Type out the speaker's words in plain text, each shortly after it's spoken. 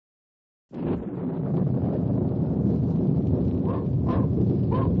Ranger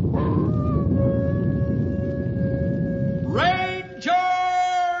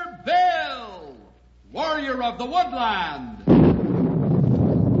Bill, warrior of the woodland.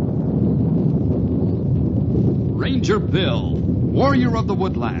 Ranger Bill, warrior of the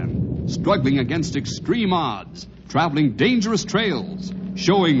woodland, struggling against extreme odds, traveling dangerous trails,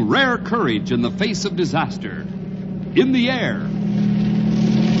 showing rare courage in the face of disaster. In the air.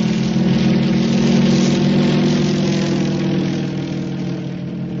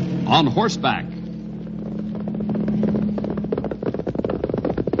 On horseback.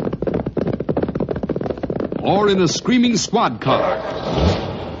 Or in a screaming squad car.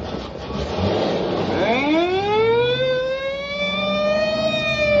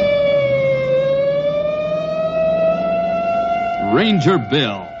 Ranger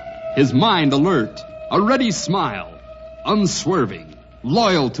Bill, his mind alert, a ready smile, unswerving,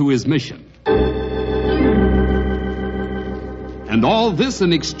 loyal to his mission. And all this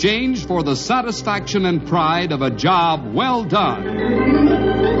in exchange for the satisfaction and pride of a job well done.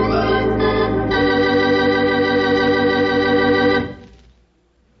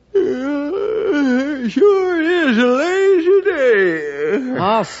 Sure is a lazy day.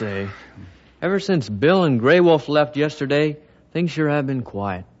 I'll say. Ever since Bill and Grey Wolf left yesterday, things sure have been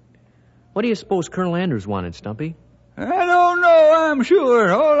quiet. What do you suppose Colonel Andrews wanted, Stumpy? I don't know, I'm sure.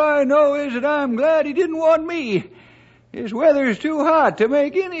 All I know is that I'm glad he didn't want me. This weather's too hot to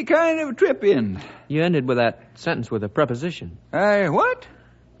make any kind of trip in. You ended with that sentence with a preposition. What?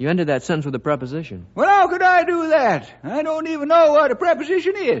 You ended that sentence with a preposition. Well, how could I do that? I don't even know what a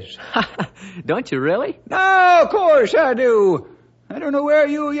preposition is. Don't you really? No, of course I do. I don't know where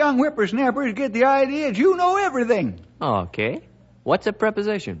you young whippersnappers get the idea that you know everything. Okay. What's a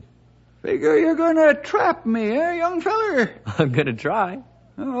preposition? Figure you're gonna trap me, young feller? I'm gonna try.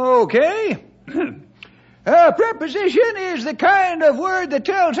 Okay. A preposition is the kind of word that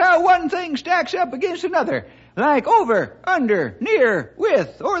tells how one thing stacks up against another. Like over, under, near,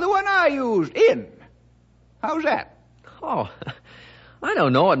 with, or the one I used, in. How's that? Oh, I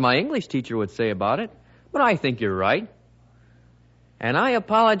don't know what my English teacher would say about it, but I think you're right. And I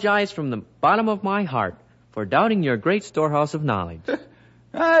apologize from the bottom of my heart for doubting your great storehouse of knowledge.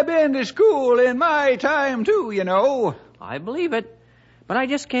 I've been to school in my time, too, you know. I believe it, but I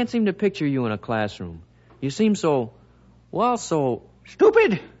just can't seem to picture you in a classroom. You seem so...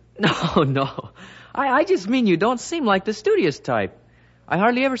 Stupid? No. I just mean you don't seem like the studious type. I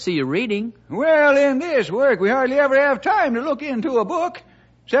hardly ever see you reading. Well, in this work, we hardly ever have time to look into a book,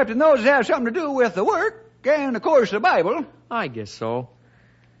 except in those that have something to do with the work, and, of course, the Bible. I guess so.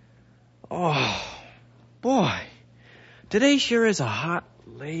 Oh, boy. Today sure is a hot,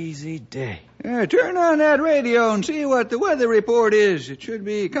 lazy day. Turn on that radio and see what the weather report is. It should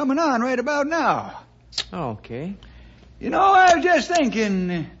be coming on right about now. Okay. You know, I was just thinking,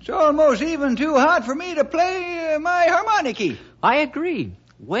 it's almost even too hot for me to play my harmonica. I agree.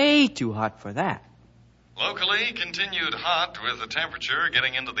 Way too hot for that. Locally, continued hot with the temperature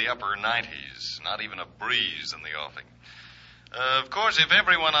getting into the upper 90s. Not even a breeze in the offing. Of course, if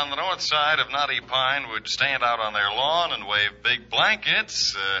everyone on the north side of Knotty Pine would stand out on their lawn and wave big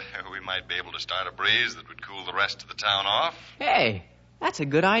blankets, we might be able to start a breeze that would cool the rest of the town off. Hey, that's a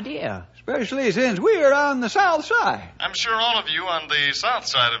good idea. Especially since we're on the south side. I'm sure all of you on the south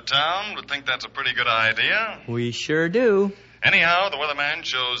side of town would think that's a pretty good idea. We sure do. Anyhow, the weatherman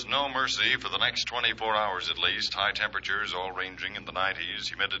shows no mercy for the next 24 hours at least. High temperatures all ranging in the 90s.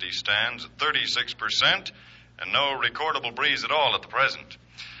 Humidity stands at 36%, and no recordable breeze at all at the present.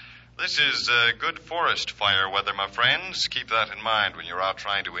 This is good forest fire weather, my friends. Keep that in mind when you're out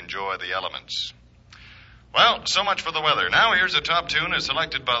trying to enjoy the elements. Well, so much for the weather. Now here's a top tune as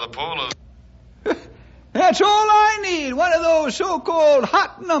selected by the poll of... That's all I need, one of those so-called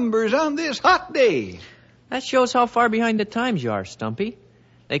hot numbers on this hot day. That shows how far behind the times you are, Stumpy.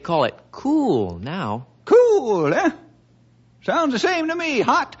 They call it cool now. Cool, eh? Sounds the same to me.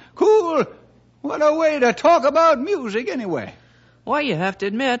 Hot, cool. What a way to talk about music, anyway. Why, you have to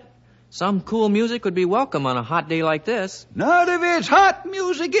admit, some cool music would be welcome on a hot day like this. Not if it's hot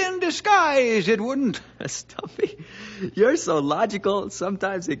music in disguise, it wouldn't. Stumpy, you're so logical,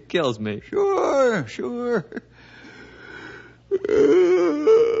 sometimes it kills me. Sure.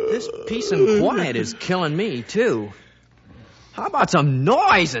 This peace and quiet is killing me, too. How about some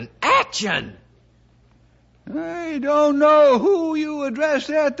noise and action? I don't know who you addressed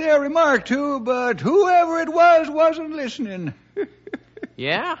that there remark to, but whoever it was wasn't listening.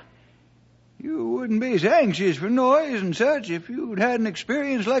 Yeah? You wouldn't be as anxious for noise and such if you'd had an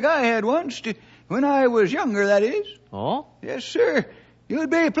experience like I had once, when I was younger, that is. Oh? Yes, sir. You'd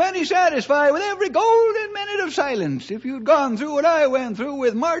be plenty satisfied with every golden minute of silence if you'd gone through what I went through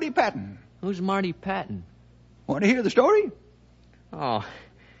with Marty Patton. Who's Marty Patton? Want to hear the story? Oh,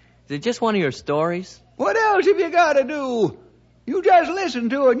 is it just one of your stories? What else have you got to do? You just listen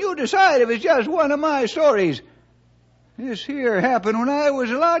to it and you decide if it's just one of my stories. This here happened when I was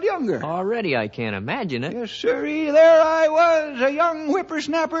a lot younger. Already I can't imagine it. Yes, sirree, there I was, a young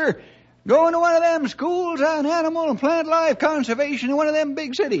whippersnapper, going to one of them schools on animal and plant life conservation in one of them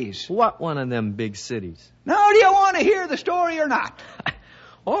big cities. What one of them big cities? Now, do you want to hear the story or not?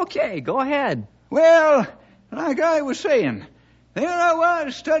 Okay, go ahead. Well, like I was saying, there I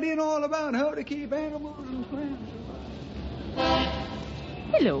was studying all about how to keep animals and plants.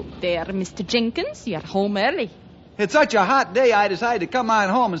 Hello there, Mr. Jenkins. You're home early. It's such a hot day I decided to come on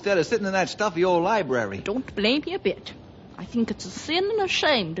home instead of sitting in that stuffy old library. Don't blame me a bit. I think it's a sin and a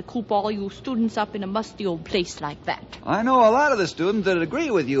shame to coop all you students up in a musty old place like that. I know a lot of the students that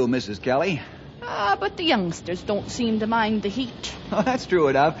agree with you, Mrs. Kelly. But the youngsters don't seem to mind the heat. Oh, that's true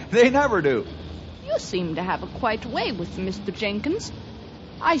enough. They never do. You seem to have a quiet way with them, Mr. Jenkins.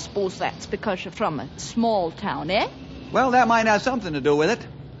 I suppose that's because you're from a small town, eh? Well, that might have something to do with it.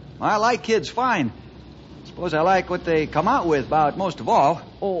 I like kids fine. Suppose I like what they come out with about most of all.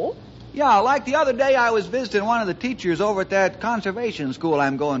 Oh? Yeah, like the other day I was visiting one of the teachers over at that conservation school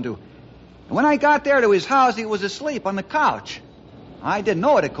I'm going to. And when I got there to his house, he was asleep on the couch. I didn't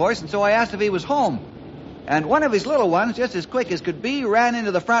know it, of course, and so I asked if he was home. And one of his little ones, just as quick as could be, ran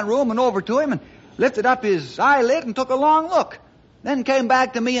into the front room and over to him and lifted up his eyelid and took a long look. Then came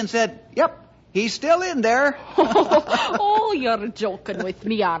back to me and said, "Yep, he's still in there." Oh, you're joking with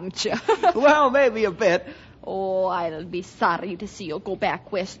me, aren't you? Well, maybe a bit. Oh, I'll be sorry to see you go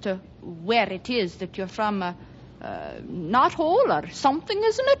back west to where it is that you're from. Knot Hole or something,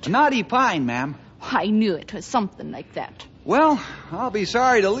 isn't it? Knotty Pine, ma'am. I knew it was something like that. Well, I'll be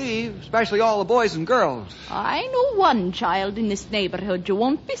sorry to leave, especially all the boys and girls. I know one child in this neighborhood you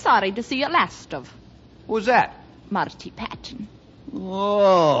won't be sorry to see the last of. Who's that? Marty Patton.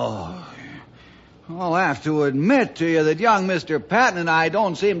 Oh, I'll have to admit to you that young Mr. Patton and I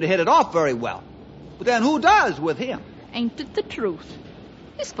don't seem to hit it off very well. But then who does with him? Ain't it the truth?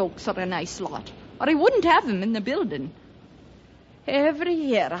 His folks are a nice lot, or he wouldn't have him in the building. Every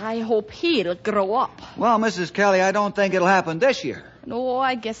year I hope he'll grow up. Well, Mrs. Kelly, I don't think it'll happen this year. No,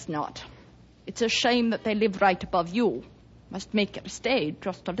 I guess not. It's a shame that they live right above you. Must make your stay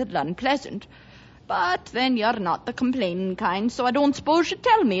just a little unpleasant. But then you're not the complaining kind, so I don't suppose you'd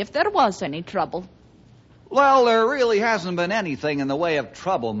tell me if there was any trouble. Well, there really hasn't been anything in the way of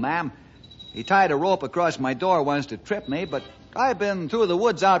trouble, ma'am. He tied a rope across my door once to trip me, but I've been through the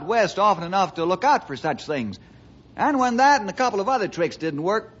woods out west often enough to look out for such things. And when that and a couple of other tricks didn't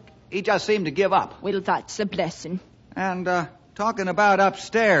work, he just seemed to give up. Well, that's a blessing. And, talking about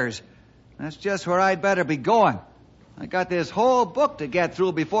upstairs, that's just where I'd better be going. I got this whole book to get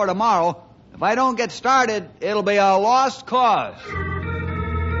through before tomorrow. If I don't get started, it'll be a lost cause.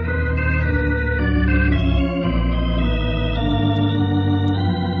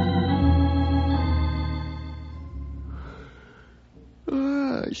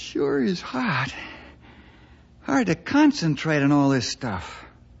 Sure is hot. Hard to concentrate on all this stuff.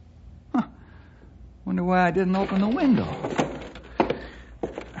 Huh. Wonder why I didn't open the window.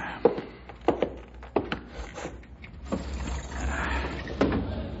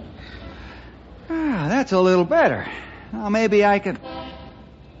 That's a little better. Now maybe I can...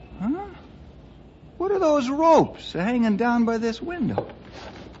 Huh? What are those ropes hanging down by this window?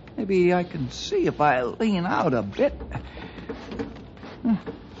 Maybe I can see if I lean out a bit.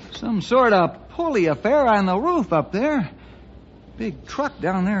 Some sort of pulley affair on the roof up there. Big truck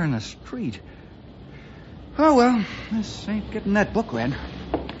down there in the street. Oh, well, this ain't getting that book read.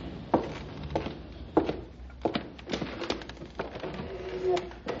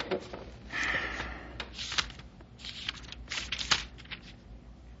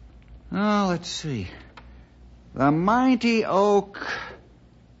 Oh, let's see. The Mighty Oak.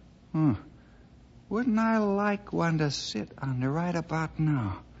 Wouldn't I like one to sit under right about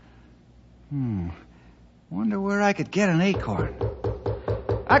now? Wonder where I could get an acorn.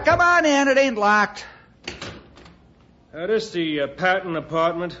 Come on in. It ain't locked. This the Patton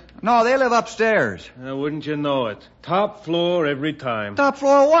apartment? No, they live upstairs. Wouldn't you know it? Top floor every time. Top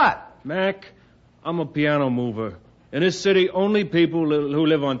floor what? Mac, I'm a piano mover. In this city, only people who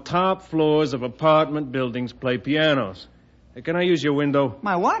live on top floors of apartment buildings play pianos. Can I use your window?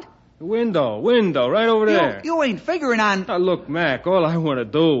 My what? Window, right over there. You ain't figuring on... Now, look, Mac, all I want to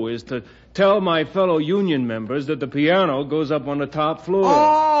do is to tell my fellow union members that the piano goes up on the top floor.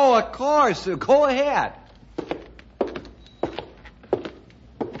 Oh, of course. Go ahead.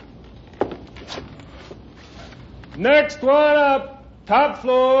 Next one up. Top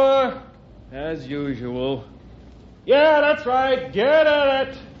floor. As usual. Yeah, that's right. Get at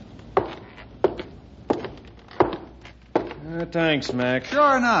it. Thanks, Mac.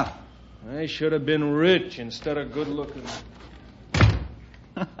 Sure enough. I should have been rich instead of good-looking.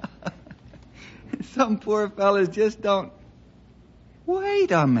 Some poor fellas just don't...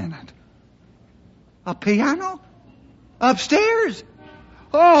 Wait a minute. A piano? Upstairs?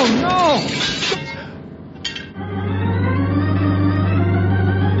 Oh, no!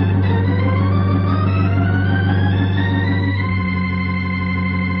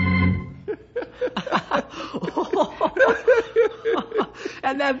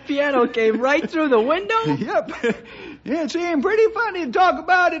 And that piano came right through the window? Yep. It seemed pretty funny to talk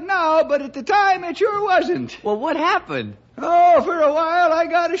about it now, but at the time it sure wasn't. Well, what happened? Oh, for a while I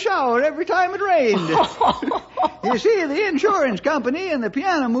got a shower every time it rained. You see, the insurance company and the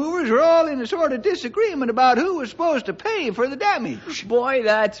piano movers were all in a sort of disagreement about who was supposed to pay for the damage. Boy,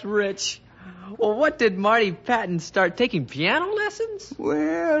 that's rich. Well, what did Marty Patton start taking piano lessons?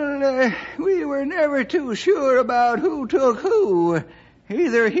 Well, we were never too sure about who took who.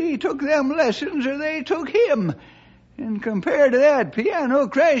 Either he took them lessons or they took him. And compared to that piano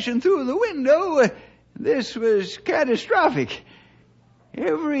crashing through the window, this was catastrophic.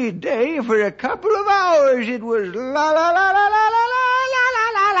 Every day for a couple of hours it was la la la la la la la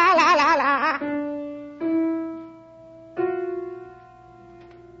la la la la la.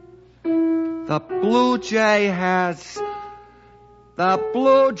 The Blue Jay has...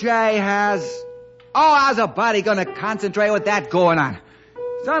 Oh, how's a body gonna concentrate with that going on?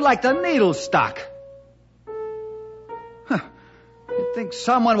 Sounds like the needle stuck. You'd think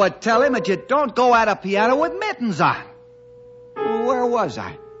someone would tell him that you don't go at a piano with mittens on. Where was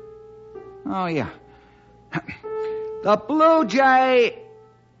I? Oh, yeah. The Blue Jay...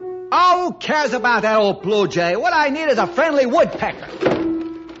 Oh, who cares about that old Blue Jay? What I need is a friendly woodpecker.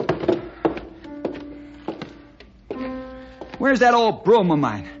 Where's that old broom of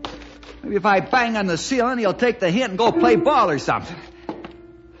mine? Maybe if I bang on the ceiling, he'll take the hint and go play ball or something.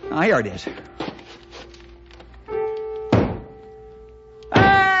 Oh, here it is.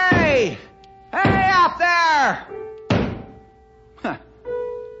 Hey! Hey, up there! Huh.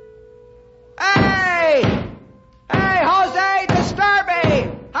 Hey! Hey, Jose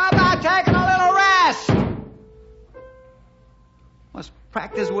Disturby! How about taking a little rest? Must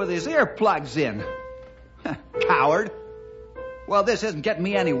practice with his earplugs in. Coward. Well, this isn't getting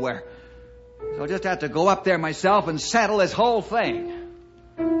me anywhere. So I'll just have to go up there myself and settle this whole thing.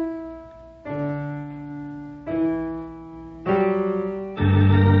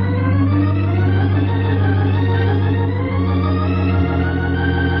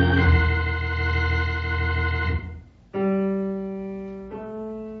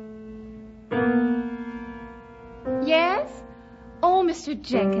 Yes? Oh, Mr.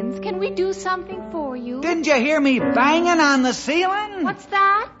 Jenkins, can we do something for you? Didn't you hear me banging on the ceiling? What's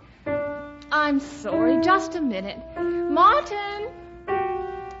that? I'm sorry, just a minute. Martin!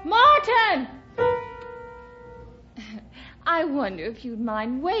 Martin! I wonder if you'd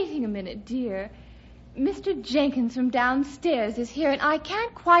mind waiting a minute, dear. Mr. Jenkins from downstairs is here, and I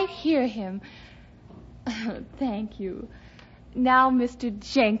can't quite hear him. Thank you. Now, Mr.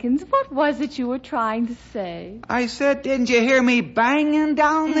 Jenkins, what was it you were trying to say? I said, didn't you hear me banging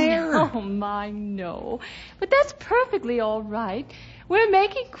down there? Oh, my, no. But that's perfectly all right. We're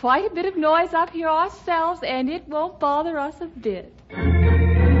making quite a bit of noise up here ourselves, and it won't bother us a bit.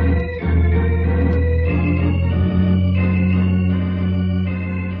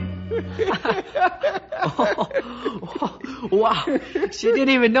 Wow, she didn't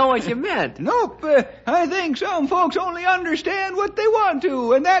even know what you meant. Nope, I think some folks only understand what they want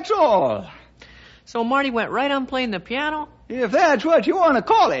to, and that's all. So Marty went right on playing the piano? If that's what you want to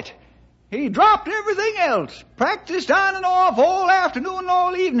call it. He dropped everything else, practiced on and off all afternoon and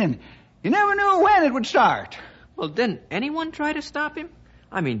all evening. You never knew when it would start. Well, didn't anyone try to stop him?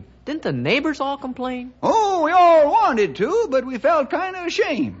 I mean, didn't the neighbors all complain? Oh, we all wanted to, but we felt kind of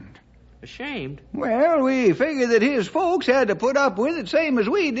ashamed. Ashamed? Well, we figured that his folks had to put up with it same as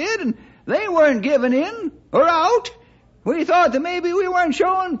we did, and they weren't giving in or out. We thought that maybe we weren't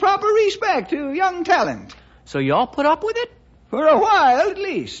showing proper respect to young talent. So you all put up with it? For a while, at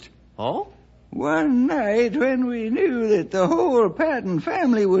least. Oh? One night, when we knew that the whole Patton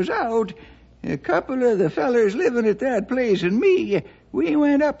family was out, a couple of the fellers living at that place and me, we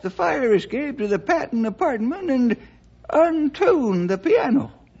went up the fire escape to the Patton apartment and untuned the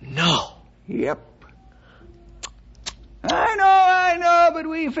piano. No. Yep. I know, but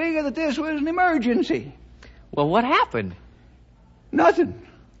we figured that this was an emergency. Well, what happened? Nothing.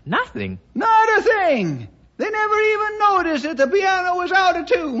 Nothing. Not a thing. They never even noticed that the piano was out of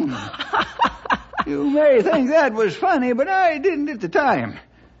tune. You may think that was funny, but I didn't at the time.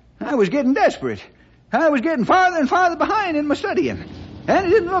 I was getting desperate. I was getting farther and farther behind in my studying. And it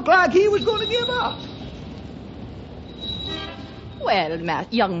didn't look like he was going to give up. Well,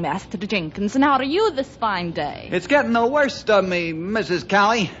 young Master Jenkins, and how are you this fine day? It's getting the worst of me, Mrs.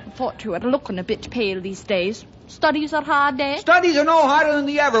 Callie. Thought you were looking a bit pale these days. Studies are hard, eh? Studies are no harder than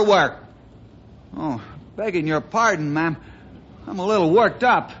they ever were. Oh, begging your pardon, ma'am. I'm a little worked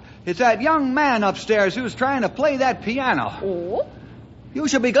up. It's that young man upstairs who's trying to play that piano. Oh? You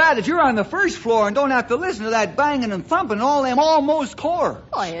should be glad that you're on the first floor and don't have to listen to that banging and thumping and all them almost chords.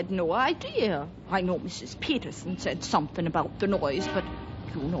 I had no idea. I know Mrs. Peterson said something about the noise, but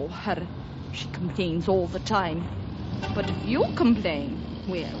you know her. She complains all the time. But if you complain,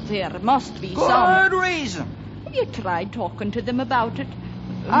 well, there must be some... Good reason. Have you tried talking to them about it?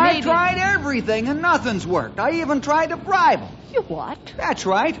 I tried everything and nothing's worked. I even tried to bribe him. You what? That's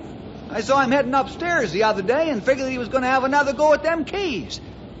right. I saw him heading upstairs the other day and figured he was going to have another go at them keys.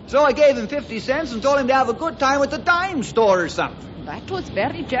 So I gave him 50 cents and told him to have a good time at the dime store or something. That was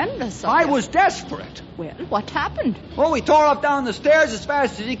very generous of I you. was desperate. Well, what happened? Well, we tore up down the stairs as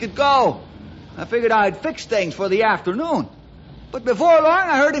fast as he could go. I figured I'd fix things for the afternoon. But before long,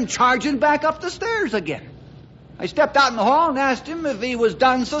 I heard him charging back up the stairs again. I stepped out in the hall and asked him if he was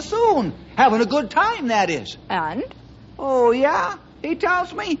done so soon. Having a good time, that is. And? Oh, yeah? He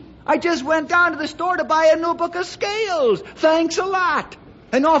tells me. I just went down to the store to buy a new book of scales. Thanks a lot.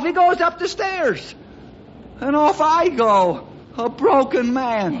 And off he goes up the stairs. And off I go, a broken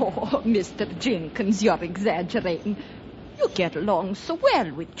man. Oh, Mr. Jenkins, you're exaggerating. You get along so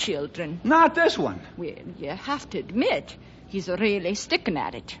well with children. Not this one. Well, you have to admit, he's really sticking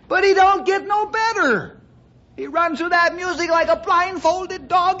at it. But he don't get no better. He runs through that music like a blindfolded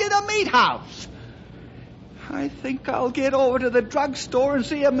dog in a meat house. I think I'll get over to the drugstore and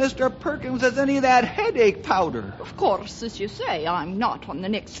see if Mr. Perkins has any of that headache powder. Of course, as you say, I'm not on the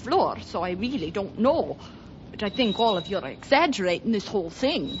next floor, so I really don't know. But I think all of you are exaggerating this whole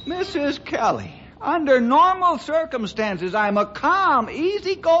thing. Mrs. Kelly, under normal circumstances, I'm a calm,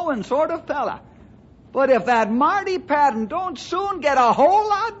 easy-going sort of fella. But if that Marty Patton don't soon get a whole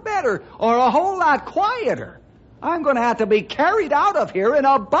lot better or a whole lot quieter, I'm going to have to be carried out of here in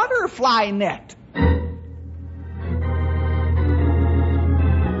a butterfly net.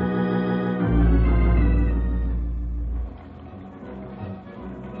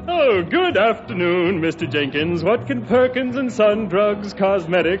 Oh, good afternoon, Mr. Jenkins. What can Perkins and Son drugs,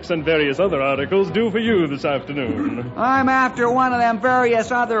 cosmetics, and various other articles do for you this afternoon? I'm after one of them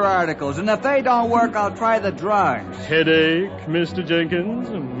various other articles, and if they don't work, I'll try the drugs. Headache, Mr. Jenkins?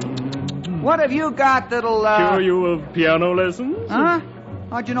 What have you got that'll, Cure you of piano lessons? Huh?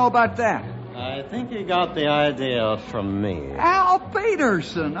 How'd you know about that? I think you got the idea from me. Al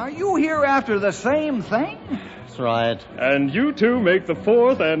Peterson, are you here after the same thing? That's right. And you two make the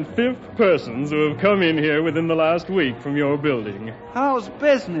fourth and fifth persons who have come in here within the last week from your building. How's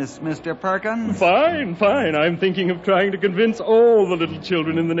business, Mr. Perkins? Fine, fine. I'm thinking of trying to convince all the little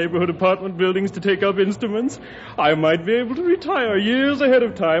children in the neighborhood apartment buildings to take up instruments. I might be able to retire years ahead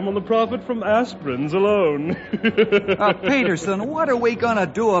of time on the profit from aspirins alone. Peterson, what are we going to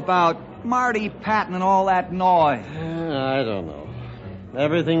do about Marty Patton and all that noise? I don't know.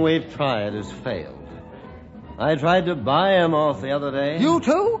 Everything we've tried has failed. I tried to buy him off the other day. You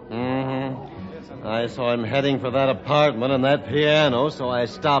too? Mm-hmm. I saw him heading for that apartment and that piano, so I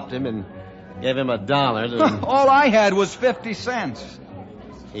stopped him and gave him $1 to... All I had was 50 cents.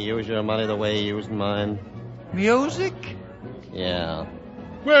 He used your money the way he used mine? Music? Yeah.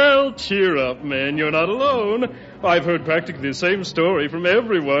 Well, cheer up, man. You're not alone. I've heard practically the same story from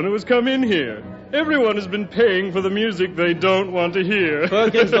everyone who has come in here. Everyone has been paying for the music they don't want to hear.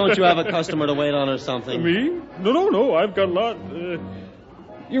 Perkins, don't you have a customer to wait on or something? Me? No. I've got a lot.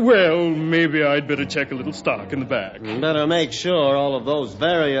 Well, maybe I'd better check a little stock in the back. Better make sure all of those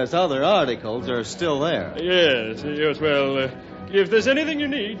various other articles are still there. Yes. Well, if there's anything you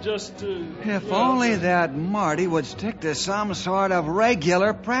need, just... If only that Marty would stick to some sort of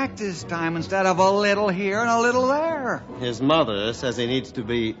regular practice time instead of a little here and a little there. His mother says he needs to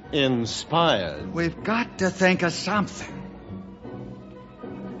be inspired. We've got to think of something.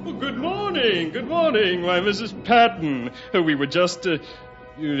 Well, good morning. Why, Mrs. Patton. We were just...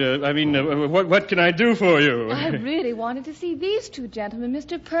 what can I do for you? I really wanted to see these two gentlemen,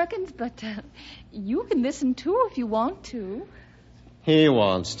 Mr. Perkins, but you can listen too if you want to. He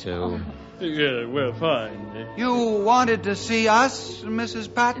wants to. Yeah, well, fine. You wanted to see us,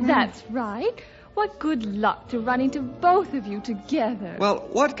 Mrs. Patton? That's right. Why, What good luck to run into both of you together. Well,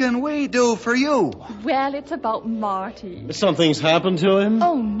 what can we do for you? Well, it's about Marty. Something's happened to him?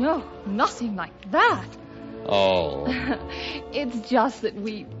 Oh, no, nothing like that. Oh. It's just that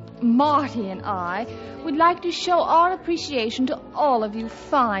Marty and I, would like to show our appreciation to all of you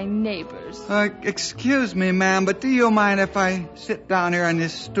fine neighbors. Excuse me, ma'am, but do you mind if I sit down here on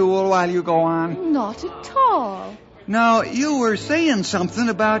this stool while you go on? Not at all. Now, you were saying something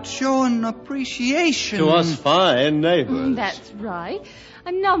about showing appreciation. To us fine neighbors. That's right.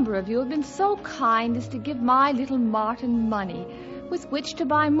 A number of you have been so kind as to give my little Martin money with which to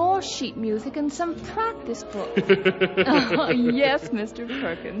buy more sheet music and some practice books. Yes, Mr.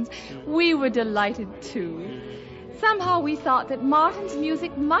 Perkins. We were delighted, too. Somehow we thought that Martin's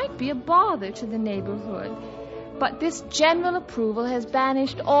music might be a bother to the neighborhood. But this general approval has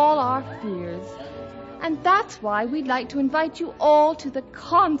banished all our fears. And that's why we'd like to invite you all to the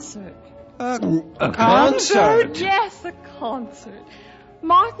concert. A concert? Yes, a concert.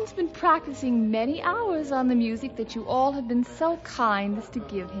 Martin's been practicing many hours on the music that you all have been so kind as to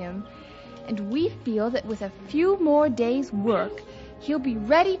give him. And we feel that with a few more days' work, he'll be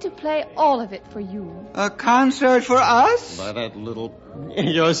ready to play all of it for you. A concert for us? By that little...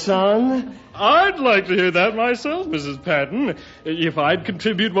 Your son? I'd like to hear that myself, Mrs. Patton. If I'd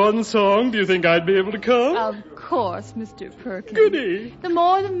contribute one song, do you think I'd be able to come? Of course, Mr. Perkins. Goody. The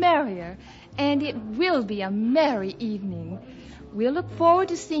more the merrier. And it will be a merry evening. We'll look forward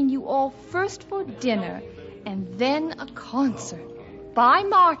to seeing you all first for dinner and then a concert by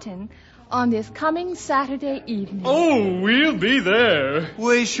Martin on this coming Saturday evening. Oh, we'll be there.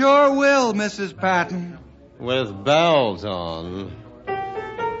 We sure will, Mrs. Patton. With bells on.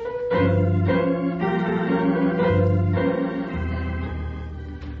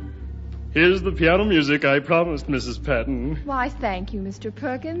 Here's the piano music I promised, Mrs. Patton. Why, thank you, Mr.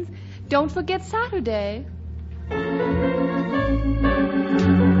 Perkins. Don't forget Saturday.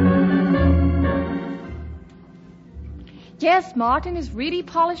 Yes, Martin is really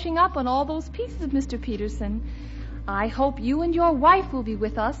polishing up on all those pieces, Mr. Peterson. I hope you and your wife will be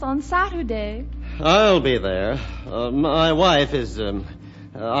with us on Saturday. I'll be there. My wife is on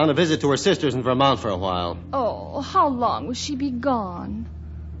a visit to her sisters in Vermont for a while. Oh, how long will she be gone?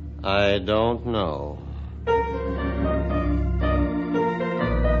 I don't know.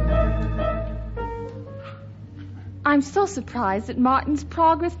 I'm so surprised at Martin's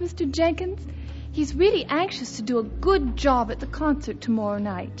progress, Mr. Jenkins. He's really anxious to do a good job at the concert tomorrow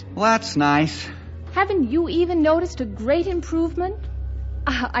night. Well, that's nice. Haven't you even noticed a great improvement?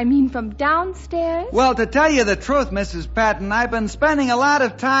 I mean, from downstairs? Well, to tell you the truth, Mrs. Patton, I've been spending a lot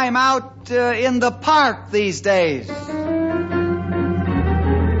of time out in the park these days.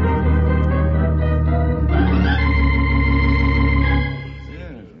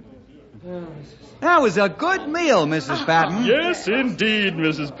 That was a good meal, Mrs. Patton. Yes, indeed,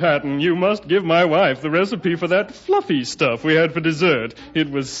 Mrs. Patton. You must give my wife the recipe for that fluffy stuff we had for dessert.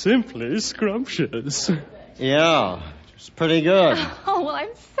 It was simply scrumptious. Yeah, it's pretty good. Oh, well,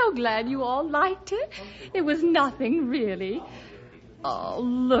 I'm so glad you all liked it. It was nothing, really. Oh,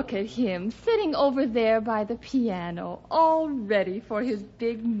 look at him, sitting over there by the piano, all ready for his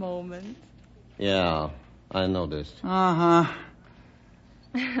big moment. Yeah, I noticed. Uh-huh.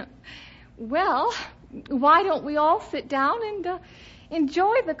 Well, why don't we all sit down and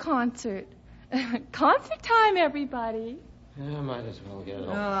enjoy the concert? Concert time, everybody. Yeah, might as well get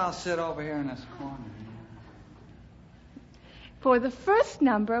over. I'll sit over here in this corner. For the first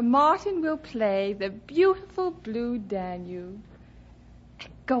number, Martin will play the beautiful Blue Danube.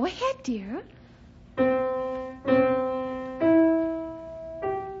 Go ahead, dear.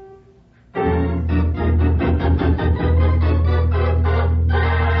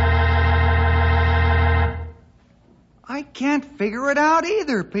 I can't figure it out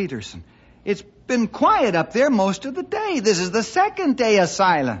either, Peterson. It's been quiet up there most of the day. This is the second day of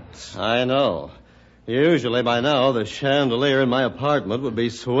silence. I know. Usually by now the chandelier in my apartment would be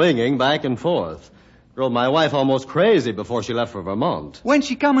swinging back and forth. Drove my wife almost crazy before she left for Vermont. When's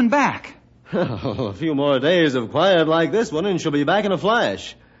she coming back? A few more days of quiet like this one and she'll be back in a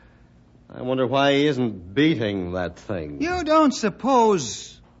flash. I wonder why he isn't beating that thing. You don't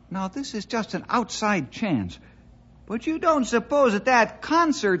suppose... Now, this is just an outside chance. But you don't suppose that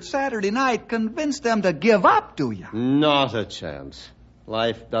concert Saturday night convinced them to give up, do you? Not a chance.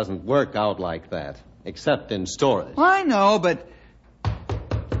 Life doesn't work out like that, except in stories. I know, but...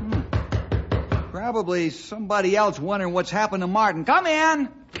 Probably somebody else wondering what's happened to Martin. Come in!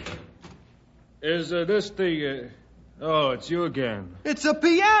 Is this the... Oh, it's you again. It's a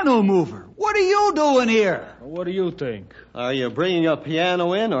piano mover. What are you doing here? What do you think? Are you bringing a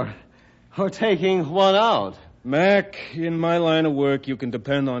piano in, or Or taking one out. Mac, in my line of work, you can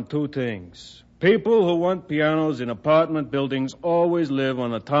depend on two things. People who want pianos in apartment buildings always live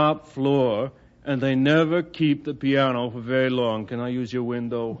on the top floor, and they never keep the piano for very long. Can I use your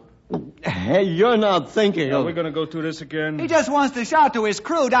window? Hey, you're not thinking of... We're going to go through this again? He just wants to shout to his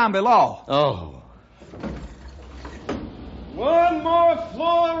crew down below. Oh. One more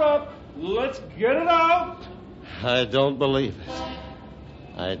floor up. Let's get it out. I don't believe it.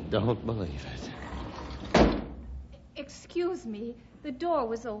 I don't believe it. Excuse me. The door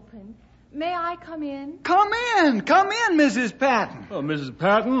was open. May I come in? Come in, Mrs. Patton. Oh, Mrs.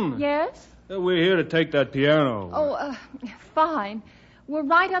 Patton? Yes? We're here to take that piano. Oh, fine. We're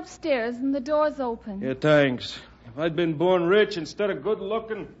right upstairs and the door's open. Yeah, thanks. If I'd been born rich instead of good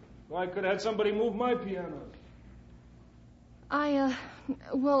looking, I could have had somebody move my piano. I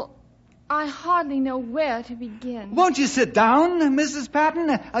hardly know where to begin. Won't you sit down, Mrs. Patton?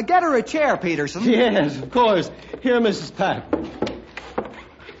 Get her a chair, Peterson. Yes, of course. Here, Mrs. Patton.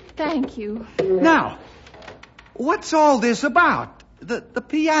 Thank you. Now, what's all this about? The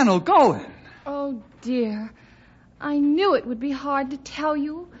piano going? Oh, dear. I knew it would be hard to tell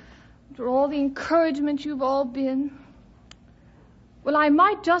you after all the encouragement you've all been. Well, I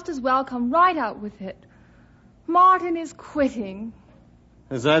might just as well come right out with it. Martin is quitting.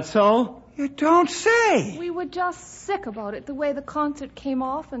 Is that so? You don't say. We were just sick about it, the way the concert came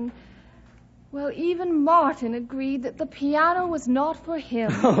off, and, well, even Martin agreed that the piano was not for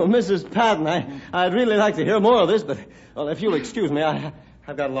him. Oh, Mrs. Patton, I'd really like to hear more of this, but, well, if you'll excuse me,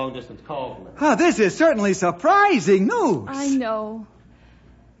 I've got a long-distance call from her. Oh, this is certainly surprising news. I know.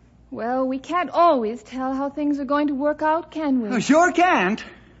 Well, we can't always tell how things are going to work out, can we? Oh, sure can't.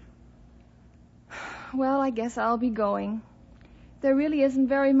 Well, I guess I'll be going. There really isn't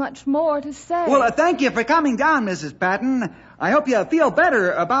very much more to say. Well, thank you for coming down, Mrs. Patton. I hope you feel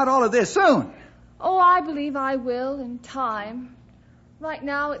better about all of this soon. Oh, I believe I will in time. Right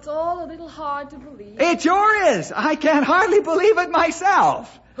now, it's all a little hard to believe. It sure is. I can hardly believe it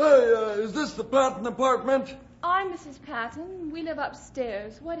myself. Hey, is this the Patton apartment? I'm Mrs. Patton. We live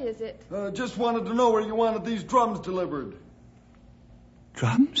upstairs. What is it? Just wanted to know where you wanted these drums delivered.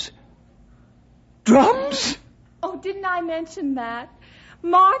 Drums? Drums? Oh, didn't I mention that?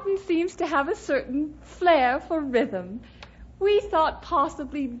 Martin seems to have a certain flair for rhythm. We thought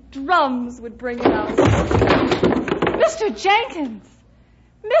possibly drums would bring it out. Mr. Jenkins!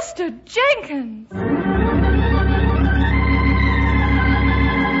 Mr. Jenkins!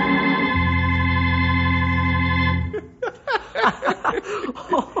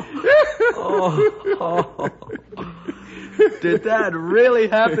 Did that really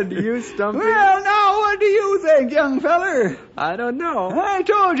happen to you, Stumpy? Well, now, what do you think, young feller? I don't know. I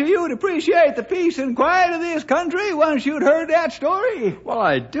told you you'd appreciate the peace and quiet of this country once you'd heard that story. Well,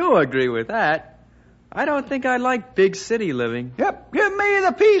 I do agree with that. I don't think I like big city living. Yep, give me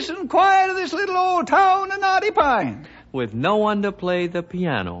the peace and quiet of this little old town of Knotty Pine. With no one to play the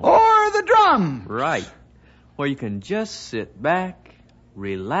piano. Or the drum. Right. Where you can just sit back,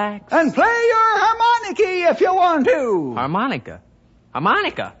 relax. And play your harmonica if you want to. Harmonica?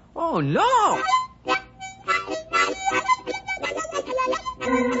 Harmonica? Oh, no!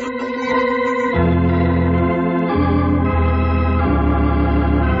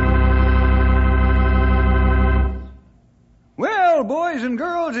 Well, boys and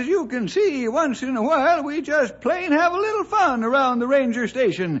girls, as you can see, once in a while we just plain have a little fun around the ranger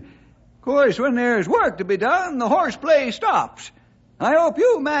station. Of course, when there's work to be done, the horseplay stops. I hope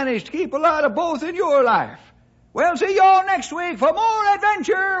you manage to keep a lot of both in your life. We'll see y'all next week for more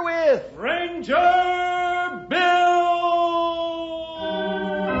adventure with Ranger Bill!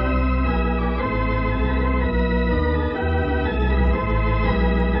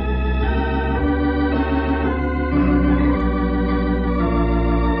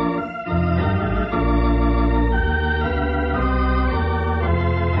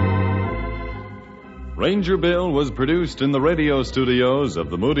 Ranger Bill was produced in the radio studios of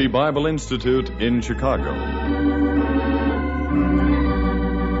the Moody Bible Institute in Chicago.